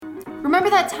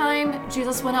Remember that time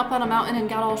Jesus went up on a mountain and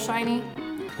got all shiny?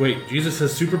 Wait, Jesus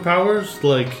has superpowers?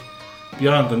 Like,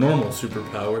 beyond the normal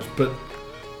superpowers, but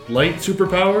light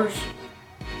superpowers?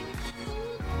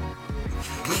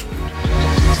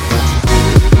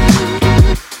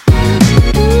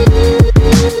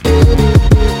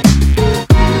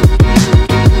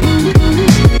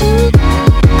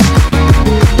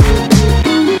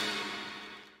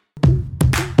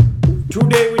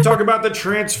 Today we talk about the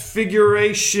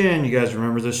Transfiguration. You guys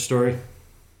remember this story?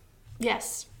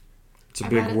 Yes. It's a I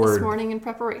big read it word. this morning in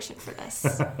preparation for this.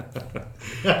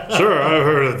 Sure, I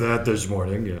heard of that this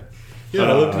morning. Yeah. Yeah,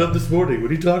 I looked it up this morning.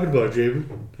 What are you talking about, Jamie?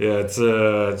 Yeah, it's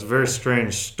a very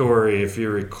strange story. If you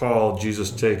recall,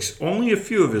 Jesus takes only a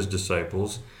few of his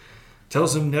disciples,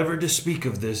 tells them never to speak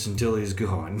of this until he's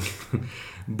gone.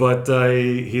 But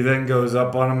he then goes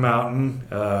up on a mountain,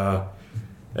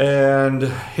 and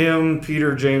him,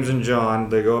 Peter, James, and John,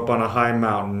 they go up on a high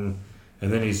mountain,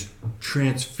 and then he's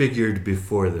transfigured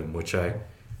before them, which I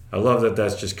love that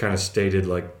that's just kind of stated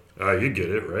like, oh, you get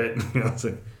it, right? You know, it's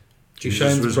like, He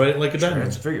Jesus shines was bright like a diamond.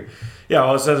 transfigured. Yeah,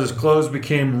 all it says his clothes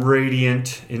became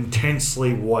radiant,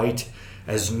 intensely white,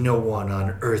 as no one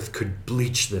on earth could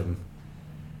bleach them.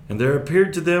 And there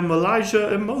appeared to them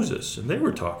Elijah and Moses, and they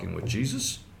were talking with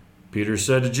Jesus. Peter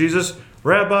said to Jesus,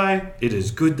 Rabbi, it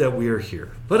is good that we are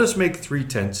here. Let us make 3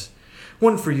 tents,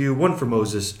 one for you, one for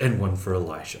Moses, and one for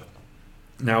Elijah.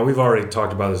 Now, we've already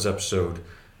talked about this episode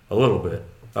a little bit,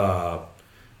 about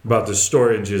the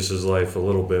story in Jesus' life a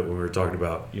little bit when we were talking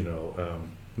about,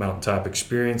 mountaintop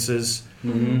experiences.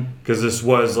 Because this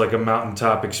was like a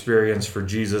mountaintop experience for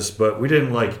Jesus, but we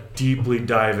didn't deeply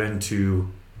dive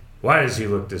into why does he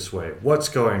look this way? What's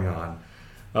going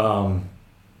on?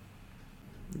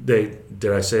 Did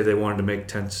I say they wanted to make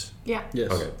tents? Yeah.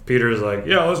 Yes. Okay. Peter's like,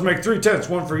 yeah, let's make 3 tents.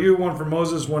 One for you, one for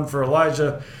Moses, one for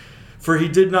Elijah. For he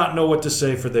did not know what to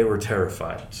say, for they were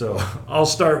terrified. So I'll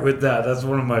start with that. That's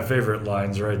one of my favorite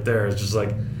lines right there. It's just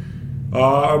like,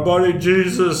 our buddy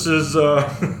Jesus is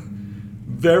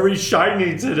very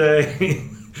shiny today.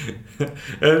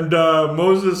 And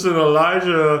Moses and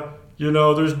Elijah,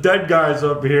 there's dead guys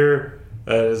up here.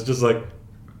 And it's just like,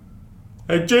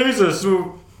 hey, Jesus,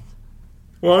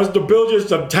 want us to build you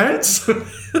some tents?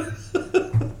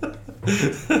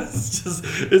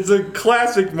 It's a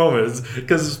classic moment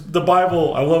because the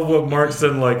Bible, I love what Mark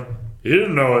said, he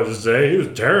didn't know what to say, he was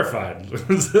terrified.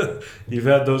 You've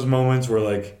had those moments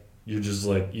where you're just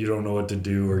you don't know what to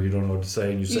do or you don't know what to say,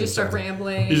 and you say just start something,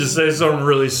 rambling. you just say something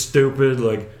really stupid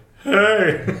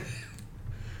hey,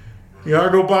 you gotta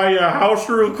go buy you a house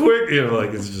real quick,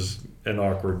 it's just an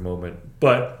awkward moment.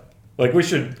 But we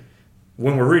should,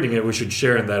 when we're reading it, we should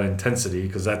share in that intensity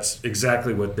because that's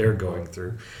exactly what they're going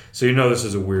through. So this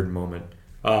is a weird moment.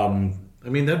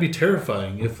 That'd be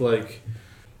terrifying if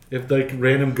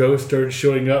random ghosts started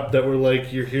showing up that were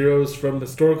your heroes from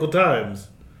historical times.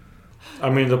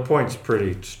 The point's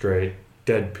pretty straight.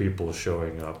 Dead people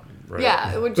showing up, right?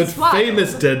 Yeah, it would But just wild.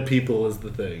 famous dead people is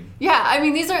the thing. Yeah,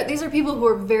 these are people who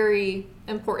are very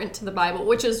important to the Bible,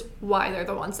 which is why they're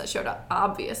the ones that showed up,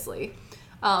 obviously.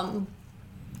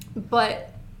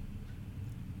 But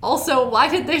also, why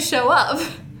did they show up?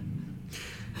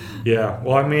 Yeah,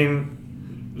 well,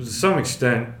 to some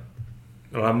extent,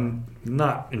 I'm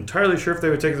not entirely sure if they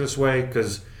would take it this way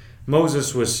because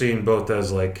Moses was seen both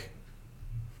as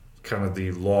kind of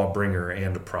the law bringer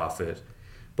and a prophet.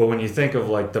 But when you think of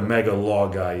the mega law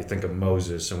guy, you think of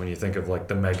Moses, and when you think of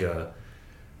the mega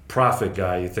prophet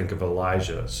guy, you think of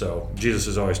Elijah. So Jesus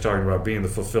is always talking about being the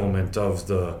fulfillment of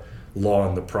the law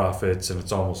and the prophets, and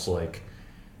it's almost like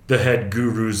the head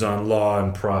gurus on law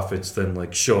and prophets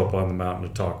then show up on the mountain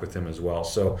to talk with him as well.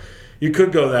 So you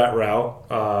could go that route.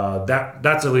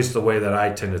 That's at least the way that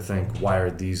I tend to think. Why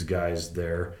are these guys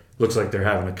there? Looks like they're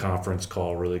having a conference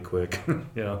call really quick.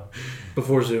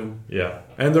 Before Zoom. Yeah,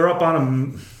 and they're up on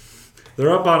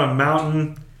a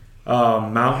mountain.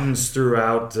 Mountains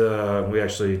throughout. We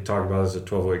actually talked about this at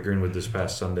 1208 Greenwood this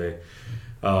past Sunday.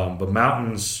 But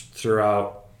mountains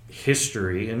throughout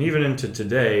history and even into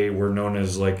today were known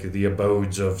as the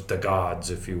abodes of the gods,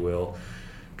 if you will,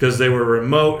 because they were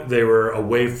remote, they were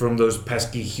away from those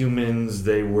pesky humans,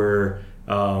 they were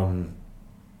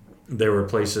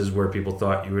places where people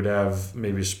thought you would have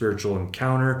maybe a spiritual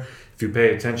encounter. If you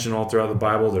pay attention all throughout the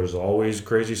Bible, there's always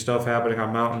crazy stuff happening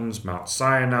on mountains. Mount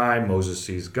Sinai, Moses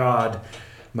sees God.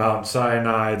 Mount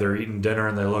Sinai, they're eating dinner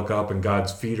and they look up and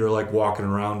God's feet are walking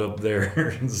around up there.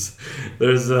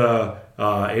 There's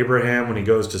Abraham when he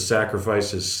goes to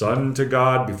sacrifice his son to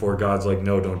God before God's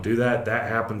no, don't do that. That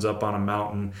happens up on a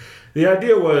mountain. The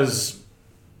idea was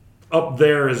up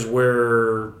there is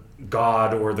where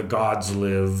God or the gods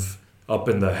live. up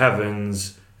in the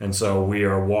heavens, and so we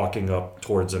are walking up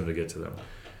towards them to get to them.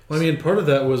 Well, I mean, part of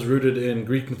that was rooted in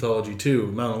Greek mythology too.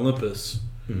 Mount Olympus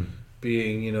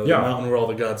being, the mountain where all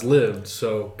the gods lived.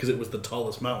 So, because it was the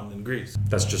tallest mountain in Greece.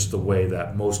 That's just the way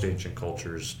that most ancient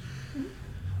cultures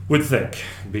would think,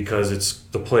 because it's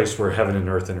the place where heaven and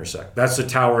earth intersect. That's the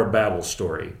Tower of Babel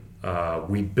story.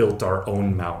 We built our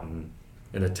own mountain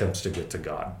in attempts to get to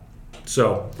God.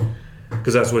 So,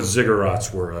 because that's what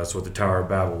ziggurats were. That's what the Tower of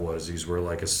Babel was. These were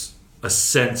like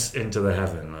ascents into the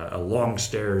heaven, a long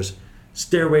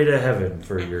stairway to heaven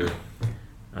for your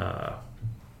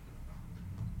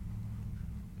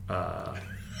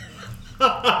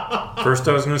first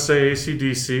I was going to say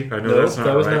AC/DC. I know No, that's not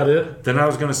that was right. not it. Then I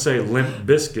was going to say Limp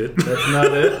Bizkit. That's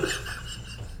not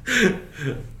it.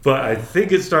 But I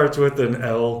think it starts with an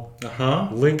L.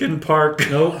 Lincoln Park.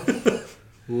 Nope.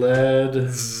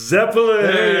 Led Zeppelin.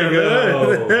 There you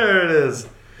go. There it is.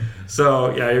 So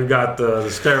yeah, you've got the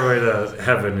stairway to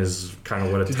heaven is kind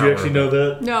of what a Did tower. you actually know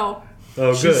that? No.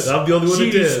 Oh, good. I'm the only one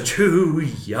that She's did. too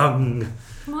young.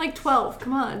 I'm like 12.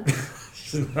 Come on.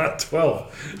 She's not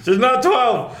 12. She's not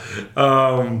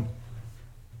 12.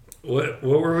 What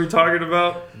were we talking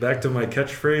about? Back to my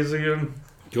catchphrase again.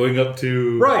 Going up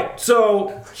to... Right.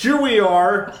 So here we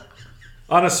are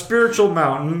on a spiritual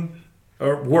mountain.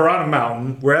 Or we're on a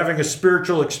mountain. We're having a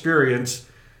spiritual experience.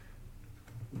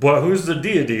 But who's the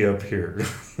deity up here?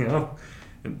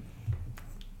 It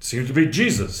seems to be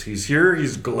Jesus. He's here.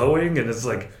 He's glowing, and it's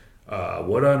like,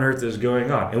 what on earth is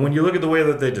going on? And when you look at the way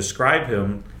that they describe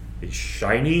him, he's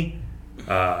shiny.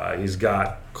 He's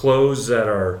got clothes that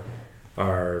are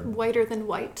Whiter than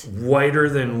white. whiter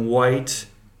than white,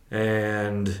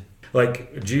 and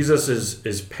like Jesus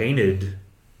is painted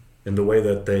in the way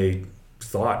that they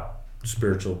thought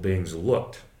spiritual beings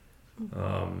looked,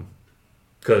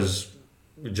 because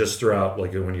just throughout,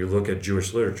 like when you look at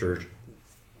Jewish literature,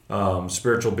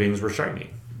 spiritual beings were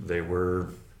shiny. They were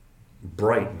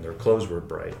bright, and their clothes were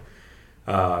bright,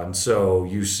 and so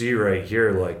you see right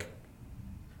here, like,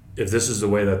 if this is the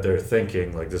way that they're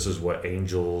thinking, like this is what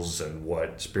angels and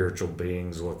what spiritual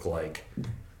beings look like.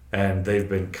 And they've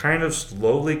been kind of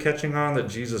slowly catching on that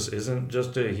Jesus isn't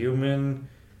just a human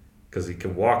because he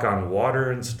can walk on water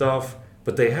and stuff.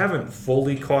 But they haven't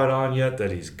fully caught on yet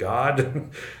that he's God.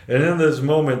 And in this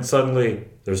moment, suddenly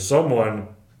there's someone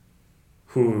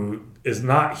who is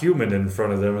not human in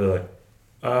front of them. And they're like,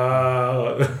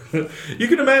 you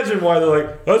can imagine why they're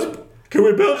like, can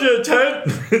we build you a tent?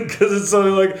 Because it's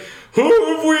something like,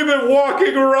 who have we been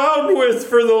walking around with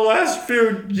for the last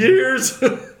few years?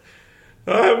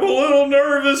 I'm a little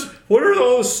nervous. What are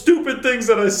all the stupid things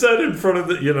that I said in front of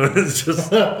the... it's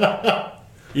just...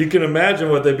 You can imagine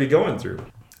what they'd be going through.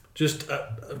 Just,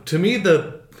 to me,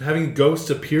 having ghosts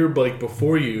appear like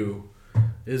before you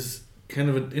is kind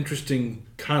of an interesting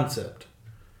concept.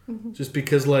 Mm-hmm. Just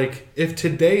because, like, if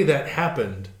today that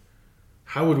happened,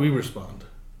 how would we respond?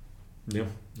 Yeah.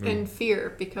 In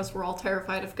fear, because we're all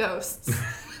terrified of ghosts.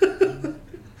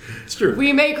 It's true.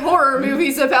 We make horror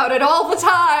movies about it all the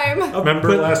time.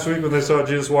 Remember last week when they saw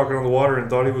Jesus walking on the water and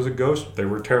thought he was a ghost? They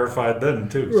were terrified then,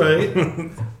 too. So.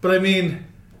 Right. But I mean,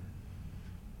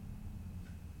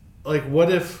 like,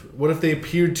 what if they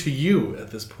appeared to you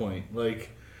at this point? Like,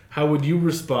 how would you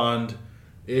respond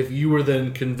if you were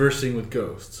then conversing with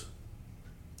ghosts?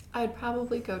 I'd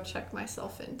probably go check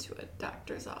myself into a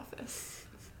doctor's office.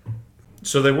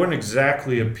 So they wouldn't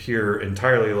exactly appear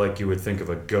entirely like you would think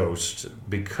of a ghost,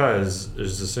 because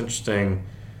there's this interesting...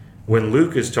 When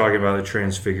Luke is talking about the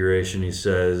transfiguration, he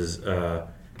says,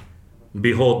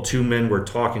 behold, two men were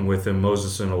talking with him,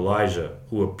 Moses and Elijah,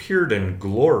 who appeared in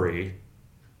glory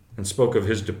and spoke of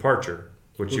his departure,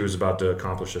 which he was about to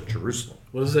accomplish at Jerusalem.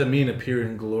 What does that mean, appear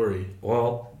in glory?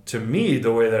 Well, to me,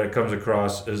 the way that it comes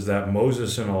across is that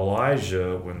Moses and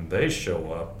Elijah, when they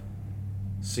show up,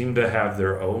 seem to have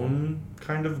their own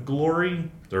kind of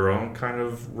glory, their own kind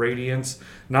of radiance.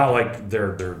 Not like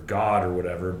they're God or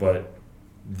whatever, but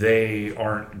they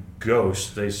aren't ghosts.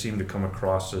 They seem to come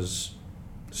across as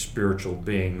spiritual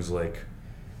beings, like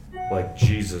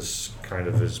Jesus kind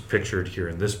of is pictured here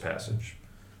in this passage.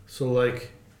 So,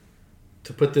 like,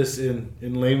 to put this in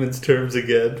layman's terms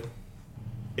again,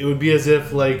 it would be as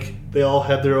if, like, they all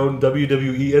had their own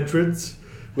WWE entrance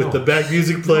with the back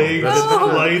music playing, and the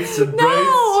lights and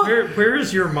brights. Where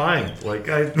is your mind? Like,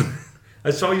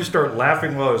 I saw you start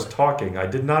laughing while I was talking. I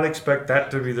did not expect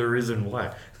that to be the reason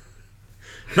why.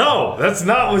 No, that's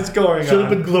not what's going Should on. have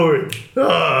been glory.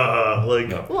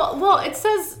 No. Well, it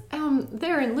says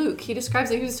there in Luke, he describes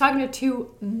it. He was talking to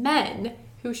two men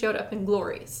who showed up in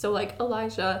glory. So, like,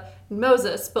 Elijah and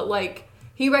Moses, but, like,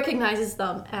 he recognizes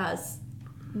them as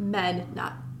men,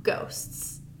 not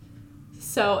ghosts.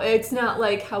 So it's not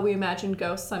like how we imagine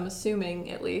ghosts, I'm assuming,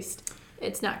 at least.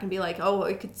 It's not going to be like, oh,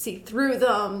 I could see through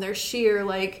them. They're sheer,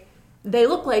 like, they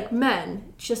look like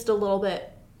men, just a little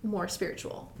bit more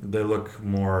spiritual. They look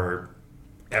more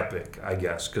epic, I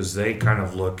guess, because they kind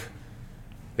of look...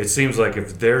 It seems like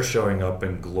if they're showing up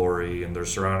in glory and they're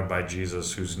surrounded by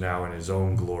Jesus, who's now in his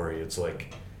own glory, it's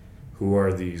like, who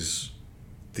are these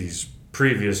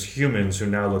previous humans who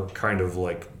now look kind of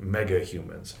like mega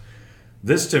humans?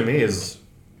 This to me is,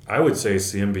 I would say,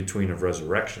 it's the in-between of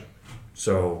resurrection.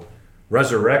 So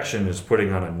resurrection is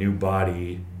putting on a new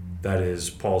body that is,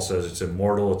 Paul says, it's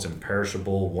immortal, it's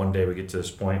imperishable. One day we get to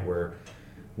this point where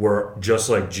we're just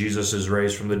like Jesus is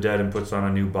raised from the dead and puts on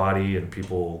a new body, and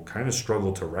people kind of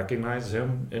struggle to recognize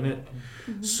him in it.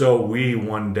 Mm-hmm. So we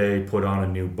one day put on a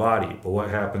new body. But what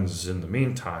happens in the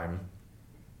meantime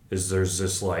is there's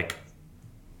this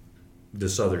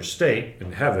other state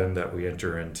in heaven that we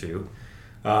enter into.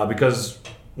 Because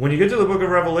when you get to the book of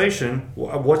Revelation,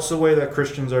 what's the way that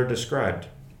Christians are described?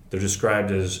 They're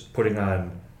described as putting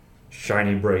on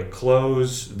shiny, bright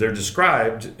clothes. They're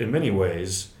described in many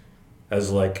ways as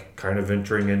like kind of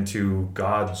entering into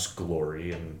God's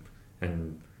glory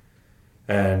and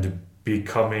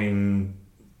becoming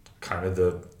kind of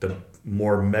the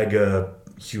more mega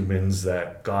humans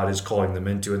that God is calling them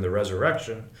into in the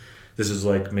resurrection. This is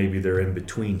like maybe their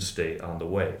in-between state on the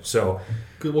way. So,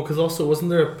 well, because also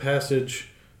wasn't there a passage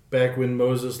back when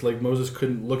Moses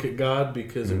couldn't look at God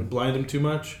because it would blind him too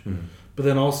much, but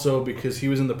then also because he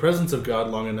was in the presence of God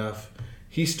long enough,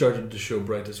 he started to show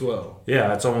bright as well.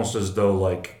 Yeah, it's almost as though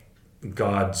like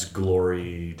God's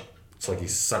glory, it's like he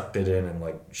sucked it in and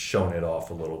like shown it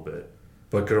off a little bit,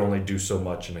 but could only do so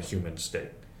much in a human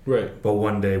state. Right. But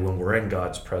one day when we're in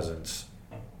God's presence,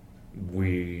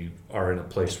 we are in a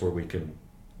place where we can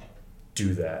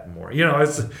do that more. You know,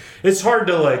 it's hard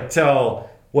to like tell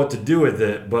what to do with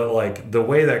it, but like the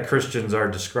way that Christians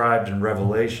are described in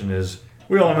Revelation is,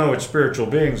 we all know what spiritual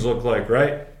beings look like,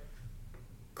 right?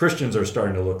 Christians are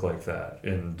starting to look like that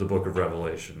in the book of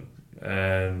Revelation.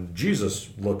 And Jesus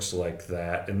looks like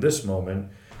that in this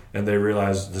moment, and they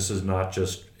realize this is not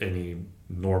just any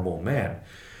normal man.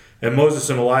 And Moses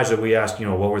and Elijah, we asked,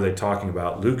 what were they talking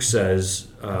about? Luke says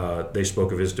they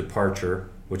spoke of his departure,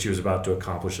 which he was about to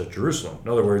accomplish at Jerusalem.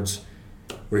 In other words,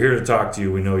 we're here to talk to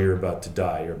you. We know you're about to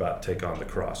die. You're about to take on the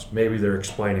cross. Maybe they're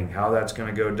explaining how that's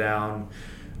going to go down.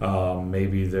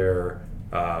 Maybe they're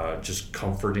just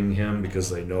comforting him because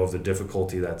they know of the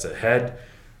difficulty that's ahead.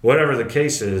 Whatever the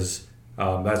case is,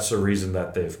 that's the reason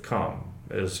that they've come,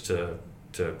 is to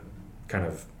kind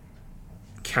of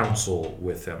counsel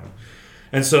with him.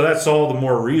 And so that's all the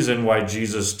more reason why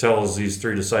Jesus tells these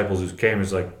three disciples who came,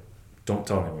 he's like, don't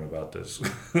tell anyone about this.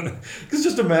 Because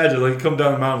just imagine, like, you come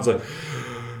down the mountain, it's like,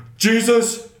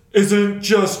 Jesus isn't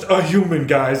just a human,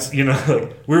 guys.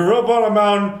 Like, we were up on a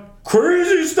mountain,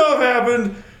 crazy stuff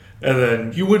happened, and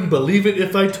then... You wouldn't believe it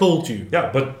if I told you.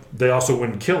 Yeah, but they also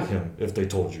wouldn't kill him if they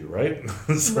told you, right?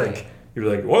 It's right. Like, you're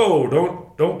like,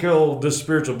 whoa, don't kill this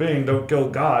spiritual being, don't kill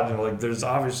God. And like, there's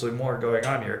obviously more going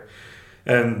on here.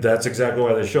 And that's exactly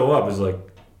why they show up, is like,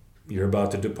 you're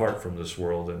about to depart from this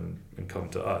world and come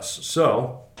to us.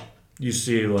 So you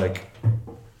see, like,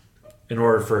 in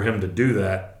order for him to do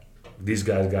that, these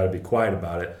guys got to be quiet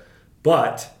about it.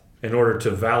 But in order to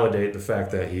validate the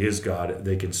fact that he is God,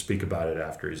 they can speak about it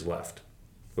after he's left,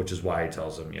 which is why he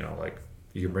tells them, like,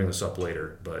 you can bring this up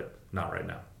later, but not right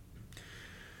now.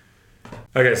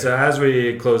 Okay, so as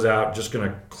we close out, just going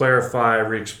to clarify,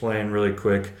 re-explain really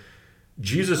quick.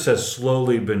 Jesus has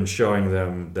slowly been showing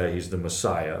them that he's the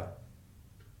Messiah.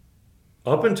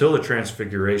 Up until the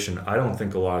Transfiguration, I don't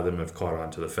think a lot of them have caught on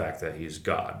to the fact that he's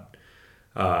God.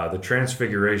 The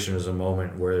Transfiguration is a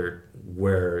moment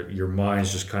where your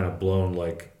mind's just kind of blown,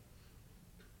 like,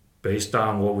 based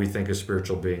on what we think of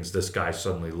spiritual beings, this guy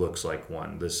suddenly looks like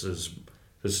one.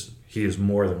 He is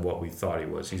more than what we thought he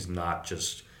was. He's not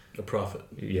just a prophet.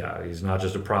 Yeah, he's not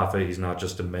just a prophet. He's not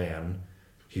just a man.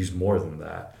 He's more than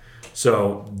that.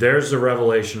 So there's the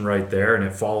revelation right there, and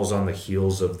it follows on the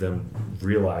heels of them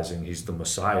realizing he's the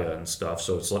Messiah and stuff.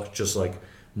 So it's just like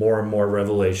more and more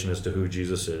revelation as to who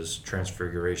Jesus is.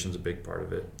 Transfiguration's a big part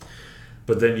of it.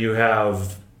 But then you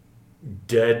have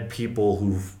dead people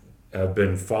who have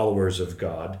been followers of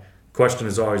God. Question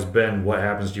has always been, what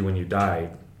happens to you when you die?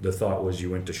 The thought was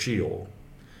you went to Sheol.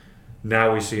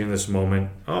 Now we see in this moment,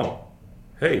 oh,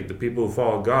 hey, the people who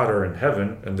follow God are in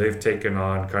heaven, and they've taken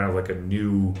on kind of like a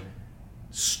new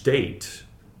state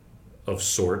of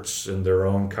sorts in their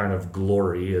own kind of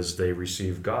glory as they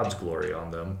receive God's glory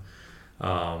on them.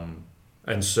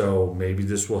 And so maybe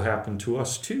this will happen to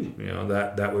us too.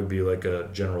 That would be like a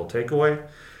general takeaway.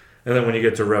 And then when you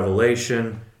get to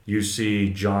Revelation, you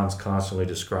see John's constantly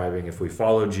describing if we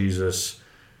follow Jesus,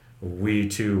 we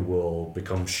too will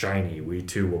become shiny. We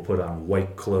too will put on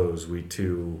white clothes. We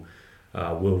too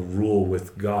will rule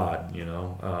with God,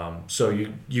 So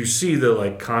you see the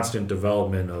like constant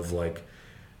development of like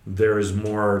there is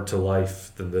more to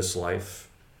life than this life.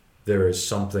 There is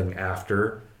something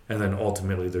after, and then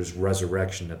ultimately there's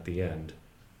resurrection at the end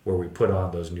where we put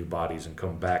on those new bodies and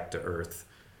come back to earth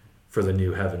for the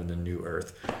new heaven and the new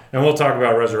earth. And we'll talk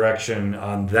about resurrection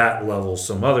on that level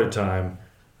some other time.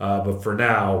 But for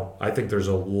now, I think there's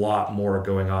a lot more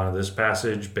going on in this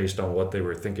passage based on what they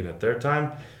were thinking at their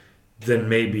time than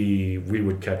maybe we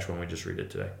would catch when we just read it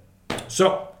today.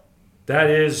 So that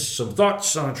is some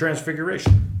thoughts on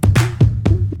Transfiguration.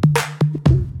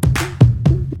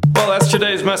 Well, that's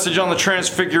today's message on the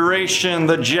Transfiguration.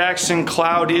 The Jackson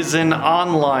Cloud is an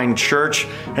online church,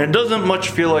 and it doesn't much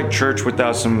feel like church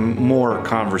without some more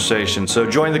conversation. So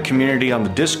join the community on the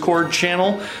Discord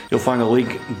channel. You'll find the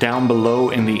link down below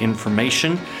in the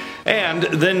information. And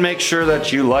then make sure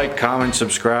that you like, comment,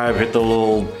 subscribe, hit the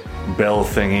little bell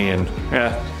thingy,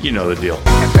 and you know the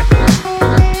deal.